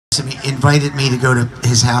Invited me to go to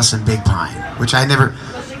his house in Big Pine, which I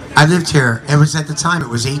lived here. It was at the time, it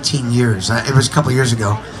was 18 years. It was a couple years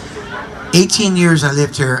ago. 18 years I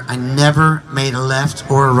lived here. I never made a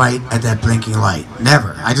left or a right at that blinking light.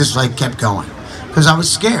 Never. I just kept going because I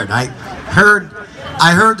was scared. I heard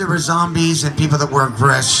there were zombies and people that wore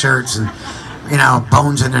grass shirts and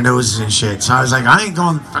bones in their noses and shit. So I was like, I ain't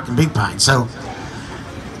going to fucking Big Pine. So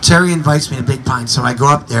Terry invites me to Big Pine. So I go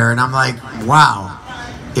up there and I'm like, wow.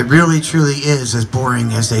 It really, truly is as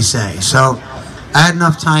boring as they say. So I had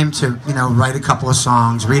enough time to, write a couple of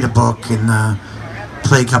songs, read a book, and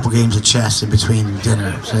play a couple games of chess in between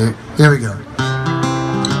dinner. So here we go.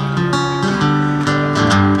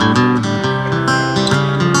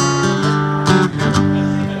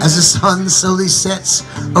 As the sun slowly sets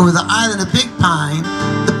over the island of Big Pine,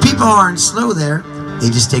 the people aren't slow there. They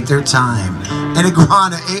just take their time. An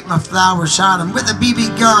iguana ate my flower, shot him with a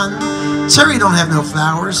BB gun. Terry don't have no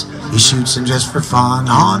flowers. He shoots them just for fun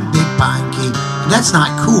on Big Pine Key. That's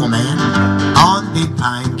not cool, man. On Big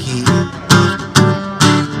Pine Key.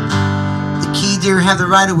 The key deer have the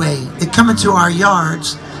right of way. They come into our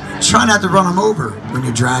yards. Try not to run them over when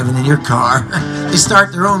you're driving in your car. They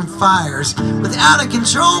start their own fires with out of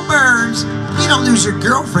control burns. You don't lose your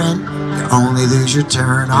girlfriend. You only lose your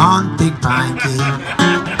turn on Big Pine Key.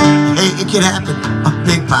 Hey, it could happen on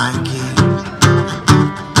Big Pine Key.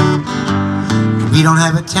 We don't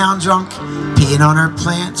have a town drunk peeing on our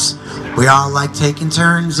plants. We all like taking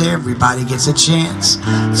turns. Everybody gets a chance.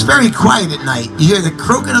 It's very quiet at night. You hear the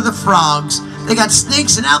croaking of the frogs. They got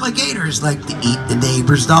snakes and alligators like to eat the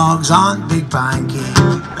neighbor's dogs on Big Pine Key.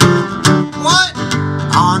 What?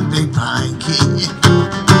 On Big Pine Key.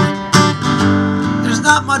 There's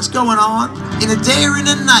not much going on in a day or in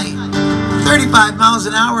a night. 35 miles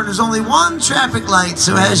an hour and there's only one traffic light.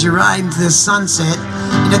 So as you ride into the sunset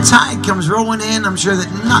and the tide comes rolling in, I'm sure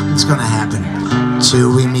that nothing's gonna happen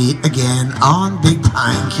till we meet again on Big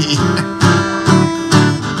Pine Key.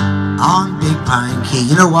 On Big Pine Key.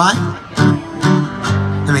 You know why?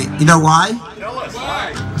 You know why? Tell us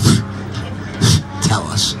why. Tell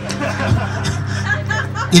us.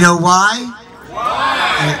 You know why?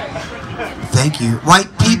 Why? Thank you. White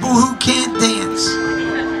people who can't dance.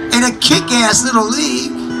 In a kick-ass little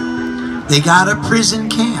league, they got a prison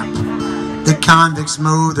camp. The convicts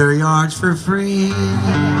mow their yards for free.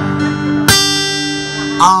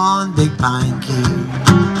 On Big Pine Key.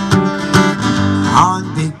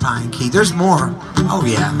 On Big Pine Key. There's more. Oh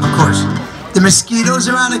yeah, of course. The mosquitoes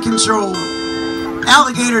are out of control.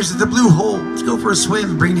 Alligators at the Blue Hole. Let's go for a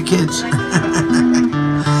swim. Bring the kids.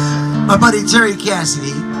 My buddy Terry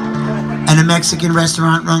Cassidy and a Mexican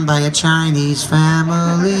restaurant run by a Chinese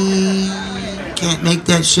family. Can't make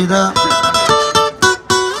that shit up.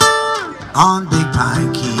 On Big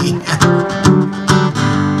Pine Key.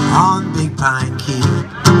 On Big Pine Key.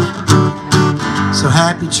 So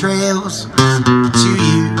happy trails to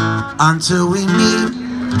you until we meet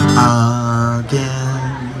again.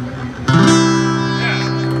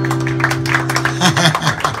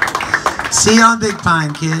 See you on Big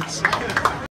Pine, kids.